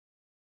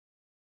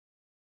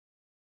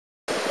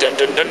Dun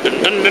dun dun dun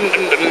dun dun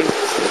dun dun.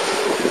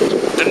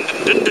 Dun dun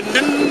dun dun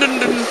dun dun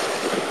dun.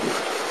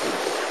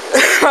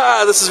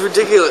 Ah, this is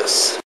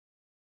ridiculous.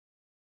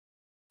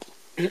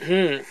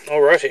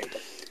 Alrighty.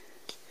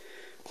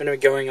 I'm going to be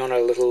going on a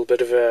little bit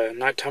of a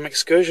nighttime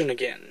excursion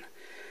again.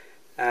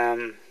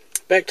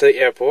 Back to the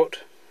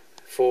airport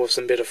for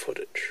some better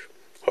footage.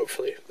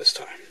 Hopefully, this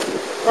time.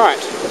 Right,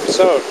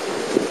 so,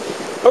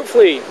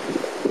 hopefully,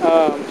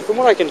 from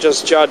what I can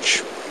just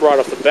judge right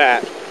off the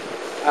bat,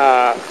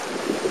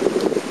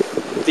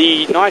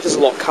 the night is a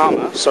lot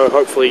calmer, so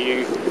hopefully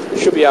you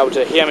should be able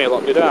to hear me a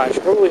lot better. I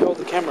should probably hold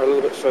the camera a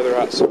little bit further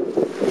out so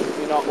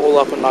you're not all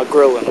up in my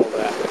grill and all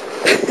that.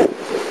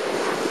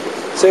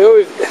 So here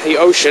with the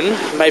ocean,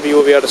 maybe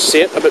we'll be able to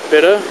see it a bit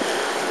better.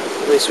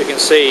 At least we can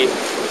see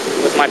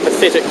with my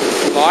pathetic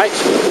light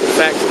the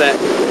fact that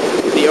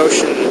the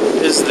ocean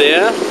is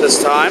there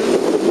this time.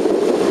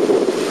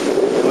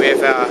 And we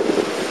have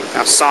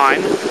our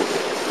sign.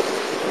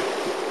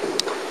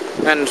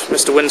 And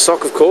Mr.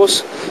 Windsock, of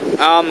course.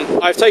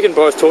 I've taken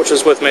both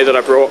torches with me that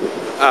I brought.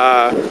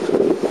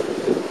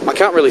 I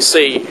can't really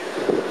see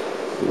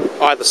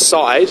either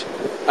side.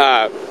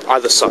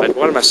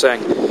 What am I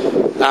saying?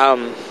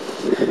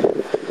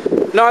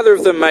 Neither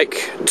of them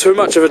make too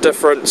much of a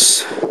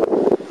difference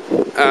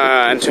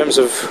in terms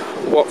of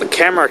what the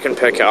camera can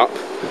pick up,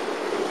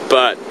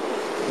 but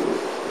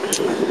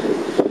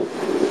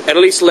it at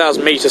least allows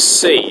me to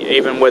see,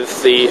 even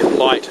with the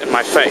light in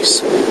my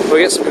face. We'll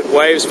get some good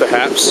waves,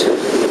 perhaps.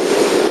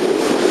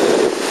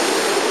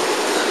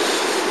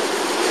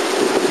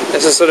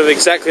 This is sort of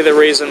exactly the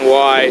reason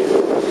why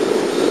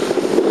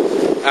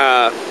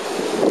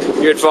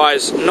you're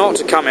advised not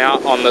to come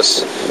out on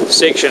this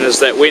section, is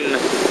that when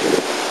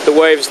the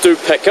waves do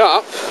pick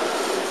up,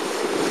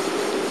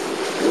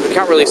 we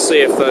can't really see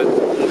if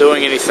they're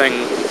doing anything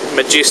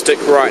majestic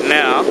right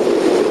now,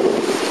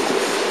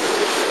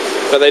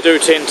 but they do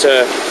tend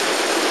to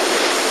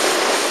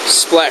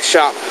splash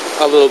up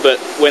a little bit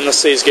when the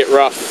seas get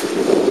rough.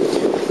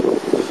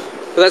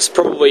 But that's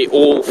probably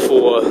all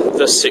for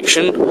this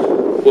section.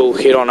 We'll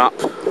head on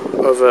up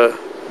over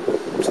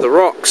to the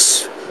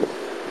rocks,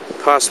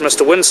 past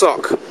Mr.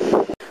 Windsock.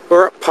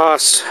 We're up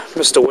past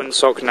Mr.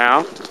 Windsock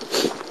now.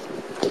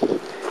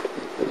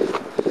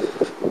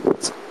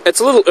 It's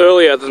a little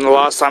earlier than the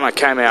last time I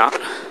came out,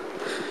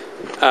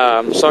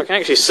 so I can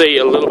actually see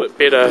a little bit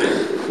better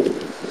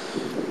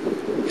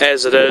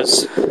as it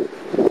is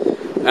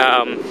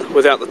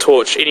without the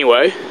torch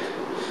anyway.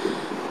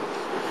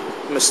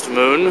 Mr.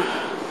 Moon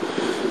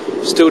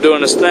still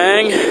doing his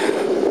thing,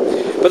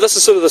 but this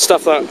is sort of the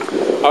stuff that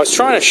I was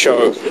trying to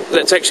show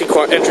that's actually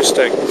quite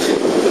interesting.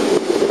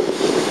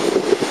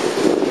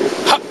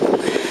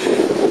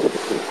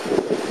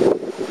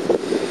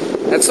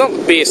 It's not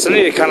the best. I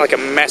need kind of like a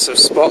massive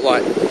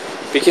spotlight.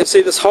 But you can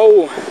see this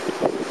whole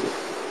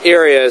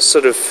area is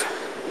sort of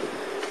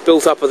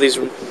built up of these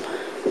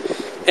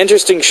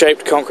interesting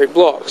shaped concrete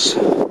blocks,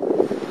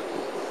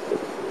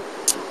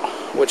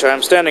 which I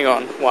am standing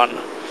on one.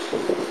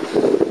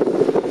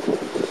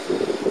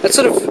 It's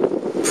sort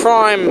of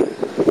prime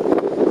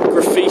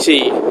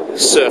graffiti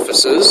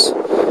surfaces.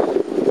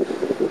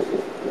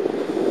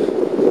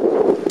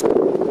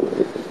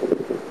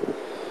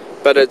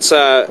 But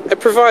it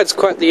provides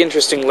quite the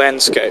interesting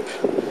landscape.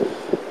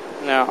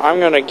 Now, I'm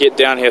going to get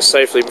down here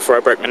safely before I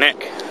break my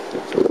neck.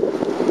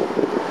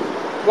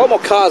 A lot more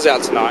cars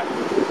out tonight.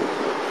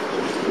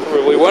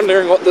 Probably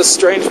wondering what this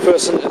strange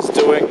person is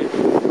doing,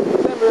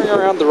 wandering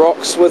around the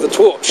rocks with a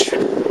torch.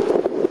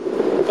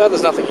 But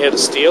there's nothing here to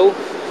steal.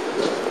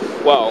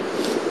 Well,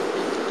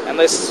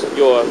 unless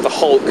you're the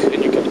Hulk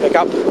and you can pick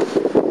up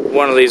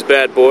one of these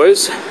bad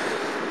boys.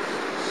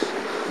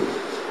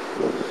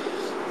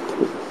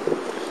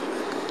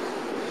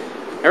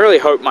 I really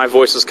hope my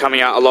voice is coming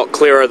out a lot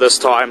clearer this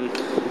time.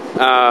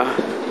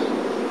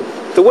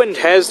 The wind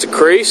has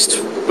decreased,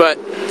 but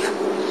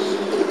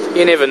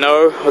you never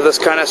know with this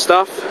kind of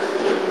stuff.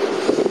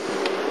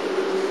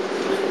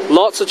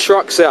 Lots of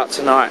trucks out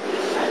tonight.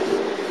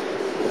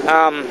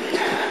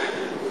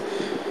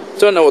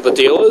 Don't know what the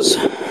deal is.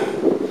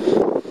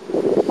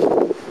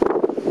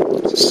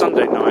 It's a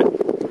Sunday night.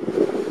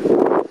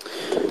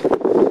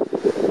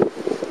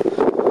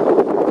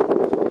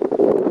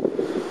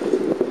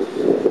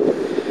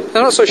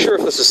 I'm not so sure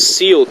if this is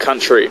seal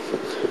country,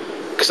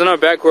 because I know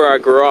back where I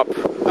grew up,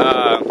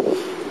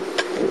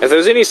 if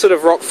there's any sort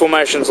of rock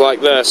formations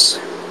like this,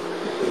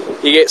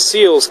 you get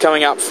seals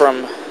coming up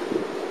from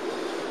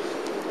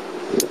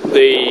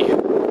the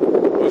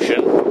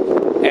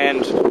ocean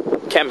and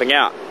camping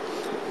out.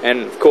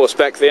 And of course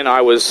back then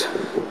I was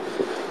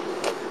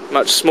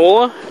much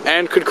smaller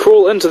and could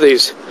crawl into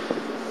these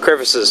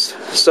crevices,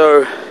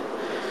 so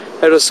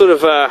it was sort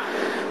of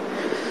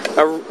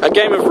a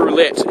game of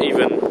roulette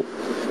even,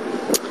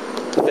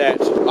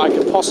 that I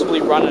could possibly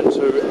run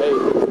into a...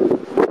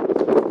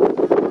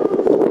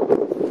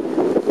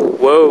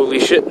 Whoa, holy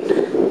shit.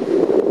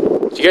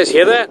 Did you guys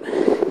hear that?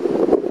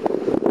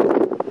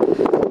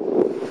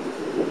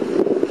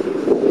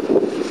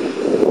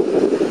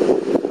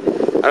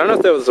 I don't know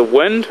if that was the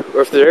wind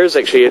or if there is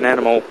actually an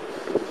animal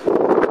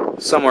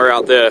somewhere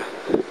out there.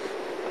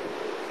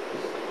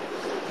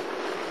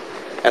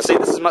 I see,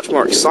 this is much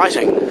more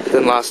exciting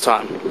than last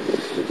time.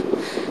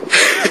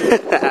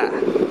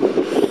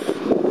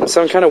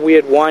 Some kind of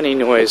weird whiny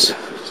noise.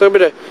 So I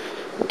better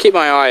keep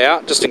my eye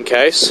out just in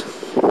case.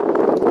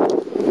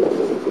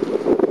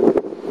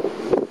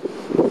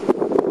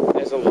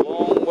 There's a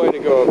long way to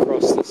go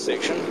across this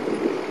section.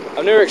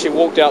 I've never actually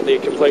walked out the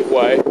complete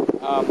way.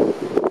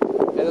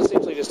 And it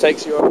essentially just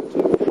takes you over to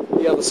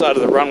the other side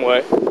of the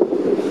runway.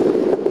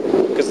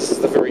 Because this is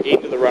the very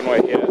end of the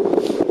runway here.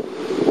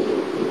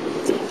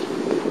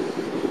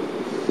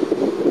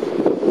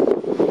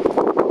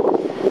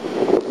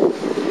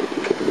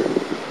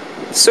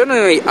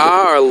 Certainly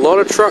are a lot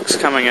of trucks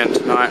coming in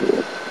tonight.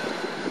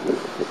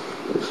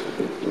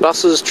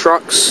 Buses,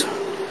 trucks,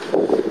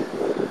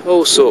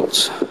 all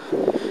sorts.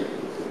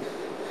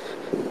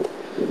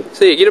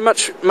 So you get a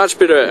much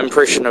better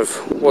impression of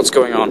what's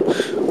going on.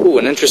 Ooh,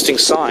 an interesting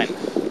sign.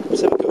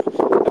 Let's have a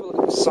look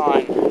at the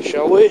sign,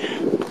 shall we?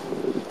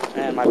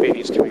 And my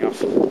beanie's coming off.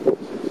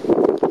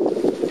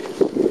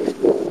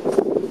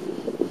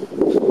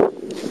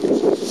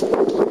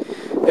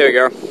 There we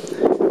go.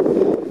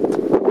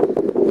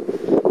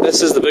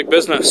 This is the big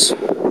business.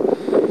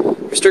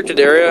 Restricted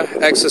area,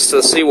 access to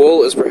the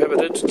seawall is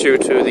prohibited due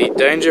to the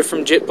danger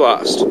from jet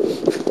blast.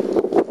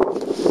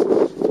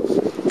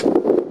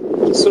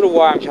 That's sort of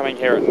why I'm coming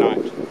here at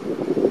night.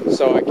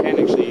 So I can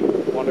actually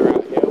wander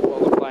out here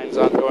while the planes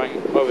aren't going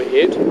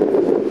overhead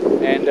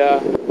and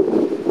have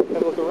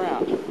a look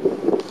around.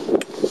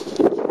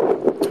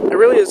 It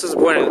really is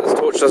disappointing that this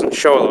torch doesn't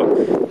show a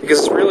lot, because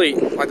it's really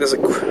like there's a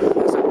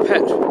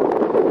pit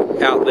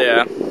out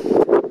there.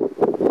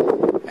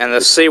 And the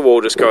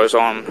seawall just goes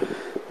on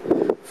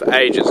for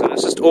ages, and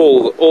it's just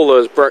all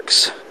those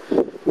bricks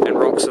and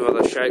rocks of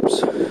other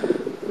shapes.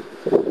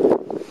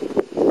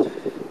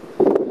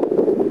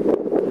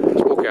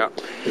 Let's walk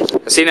out.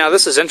 See, now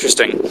this is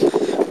interesting.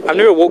 I've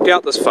never walked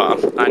out this far.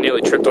 I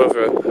nearly tripped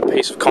over a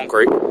piece of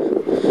concrete.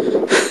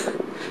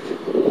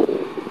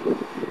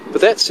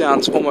 But that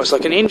sounds almost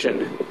like an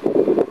engine.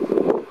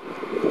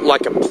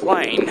 Like a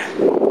plane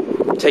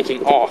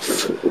taking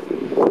off.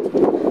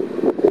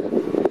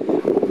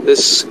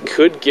 This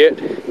could get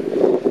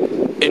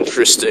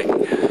interesting,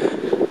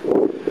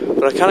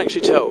 but I can't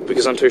actually tell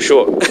because I'm too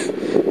short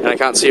and I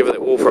can't see over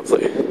that wall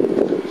properly.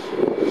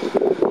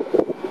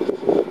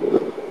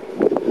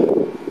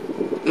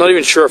 Not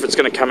even sure if it's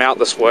going to come out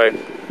this way.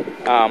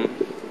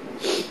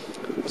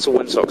 What's the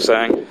windsock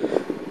saying?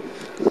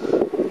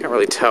 Can't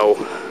really tell.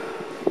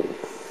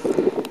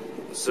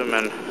 Zoom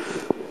in.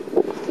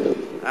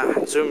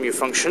 Zoom, you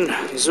function.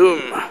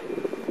 Zoom.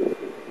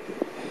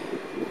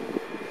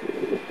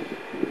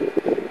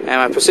 And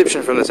my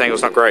perception from this angle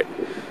is not great.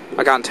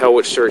 I can't tell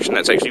which direction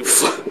it's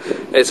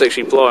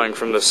actually blowing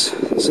from this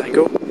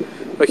angle.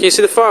 But can you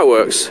see the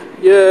fireworks?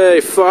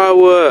 Yay,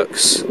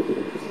 fireworks!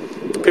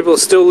 People are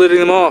still letting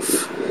them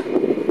off.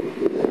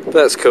 But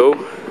that's cool.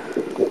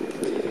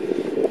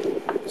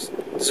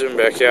 Zoom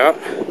back out.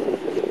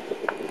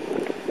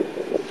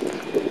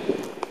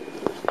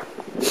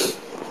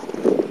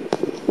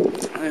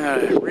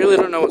 I really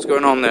don't know what's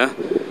going on there.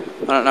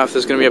 I don't know if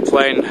there's going to be a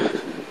plane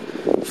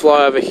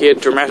fly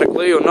overhead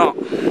dramatically or not.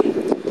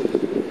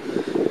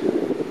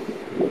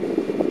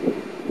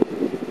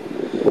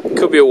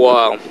 Could be a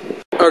while.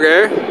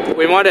 Okay,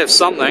 we might have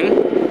something.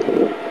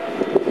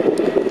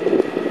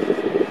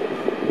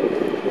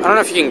 I don't know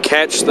if you can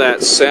catch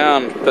that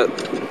sound, but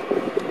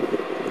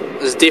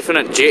there's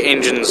definite jet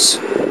engines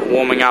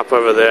warming up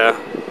over there,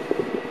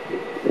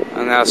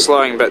 and they're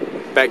slowing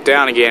back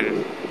down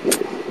again.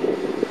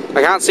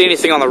 I can't see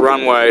anything on the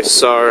runway,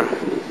 so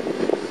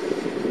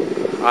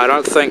I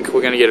don't think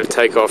we're going to get a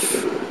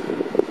takeoff.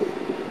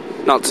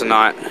 Not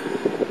tonight.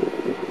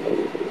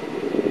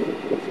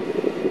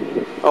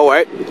 Oh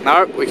wait,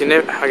 no,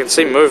 I can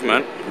see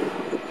movement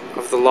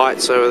of the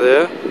lights over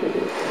there.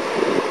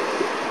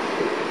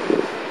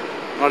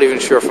 Not even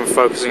sure if I'm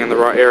focusing in the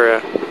right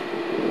area.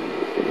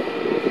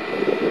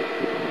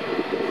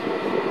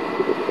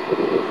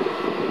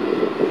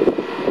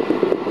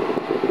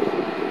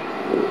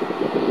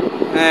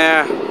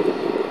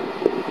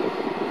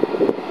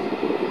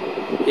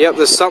 Yep,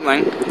 there's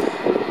something.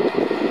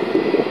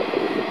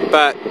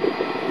 But,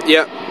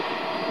 yep,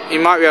 you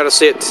might be able to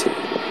see it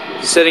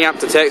setting up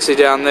to taxi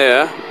down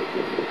there.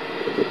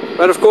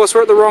 But of course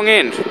we're at the wrong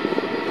end.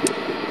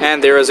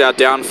 And there is our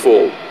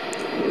downfall.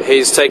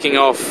 He's taking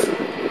off.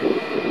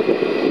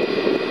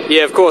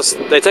 Yeah, of course,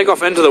 they take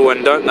off into the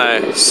wind, don't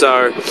they?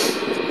 So,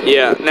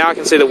 yeah, now I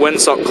can see the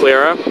windsock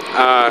clearer.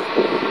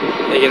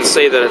 You can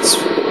see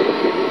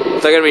that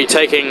they're going to be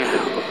taking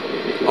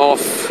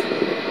off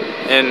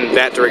in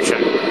that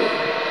direction.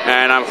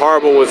 And I'm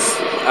horrible with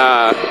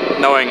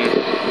knowing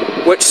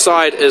which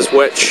side is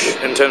which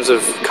in terms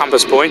of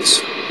compass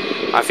points.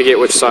 I forget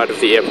which side of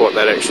the airport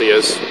that actually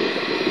is.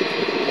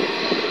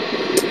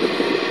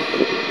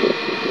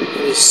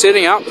 He's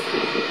setting up.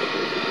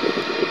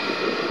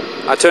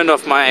 I turned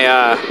off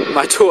my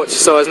my torch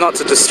so as not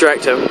to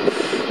distract him,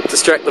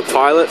 distract the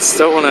pilots.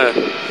 Don't want to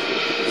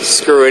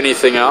screw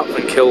anything up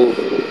and kill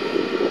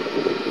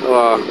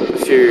a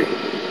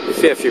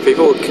fair few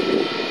people.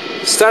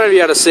 Starting to be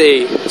able to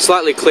see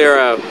slightly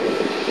clearer.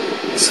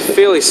 It's a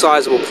fairly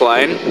sizable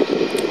plane,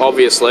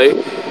 obviously.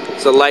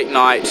 It's a late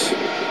night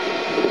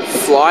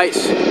flight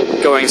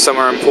going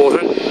somewhere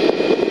important.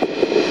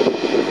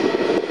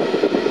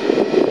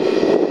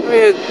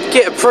 We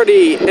get a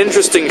pretty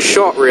interesting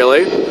shot,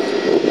 really.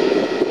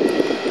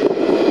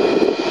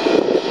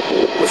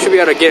 We should be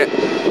able to get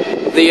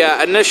the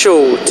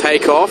initial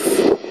takeoff.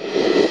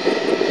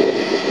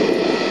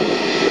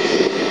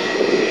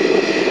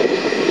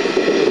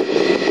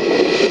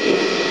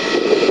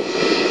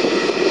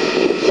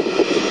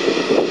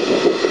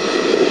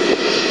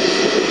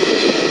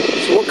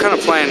 So what kind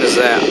of plane is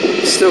that?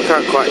 Still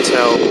can't quite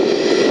tell.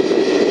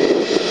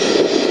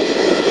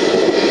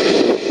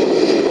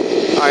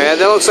 Oh yeah,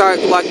 that looks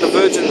like the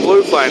Virgin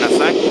Blue plane, I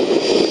think.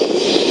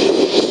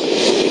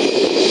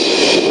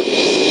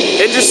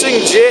 Interesting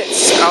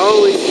jets.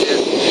 Holy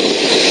shit.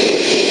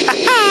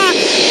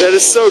 That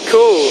is so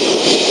cool.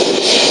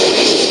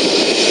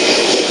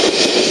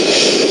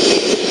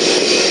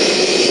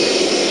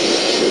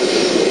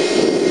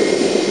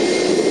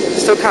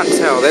 Still can't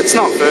tell. That's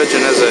not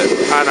Virgin, is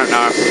it? I don't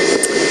know.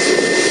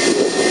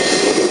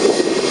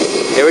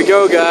 Here we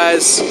go,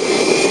 guys.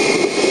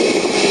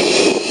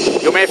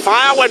 You may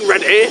fire when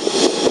ready.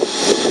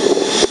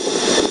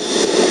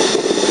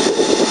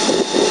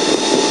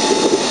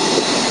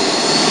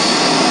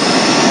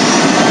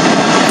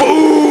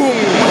 Boom!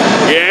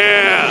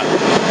 Yeah!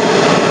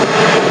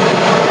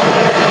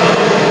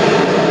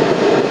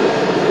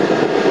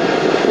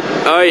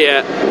 Oh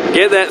yeah,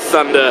 get that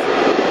thunder.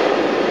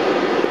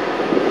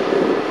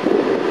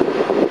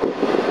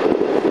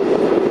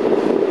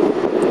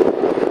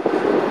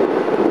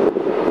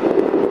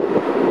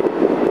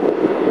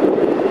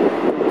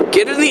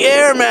 Get in the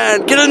air,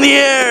 man! Get in the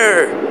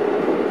air!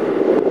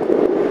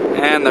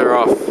 And they're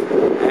off.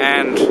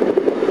 And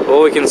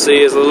all we can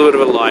see is a little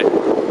bit of a light.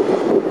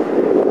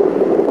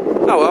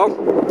 Oh well,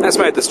 that's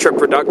made this trip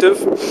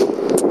productive.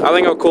 I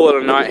think I'll call it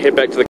a night, head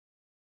back to the...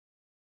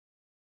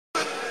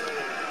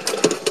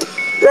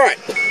 Right,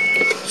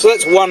 so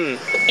that's one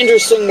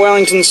interesting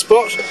Wellington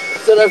spot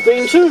that I've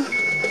been to.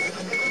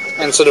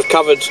 And sort of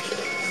covered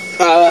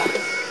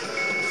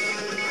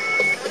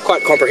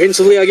quite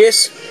comprehensively, I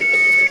guess.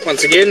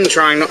 Once again,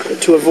 trying not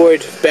to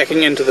avoid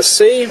backing into the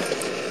sea.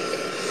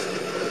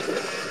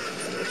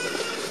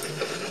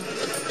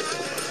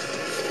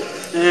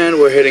 And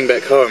we're heading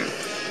back home.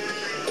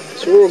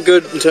 So we're all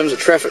good in terms of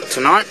traffic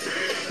tonight.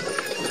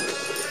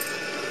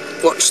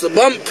 Watch the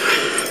bump.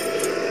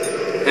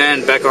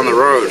 And back on the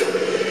road.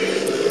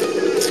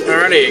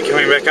 Alrighty,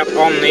 coming back up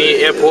on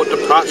the airport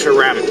departure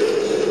ramp.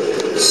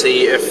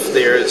 See if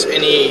there's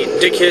any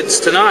dickheads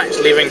tonight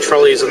leaving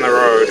trolleys on the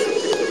road.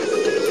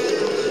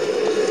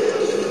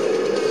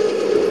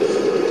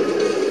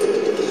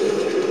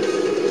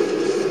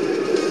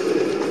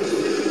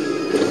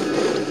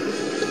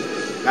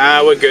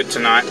 We're good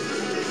tonight.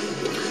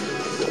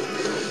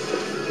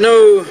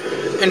 No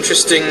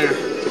interesting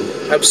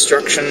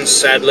obstructions,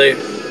 sadly.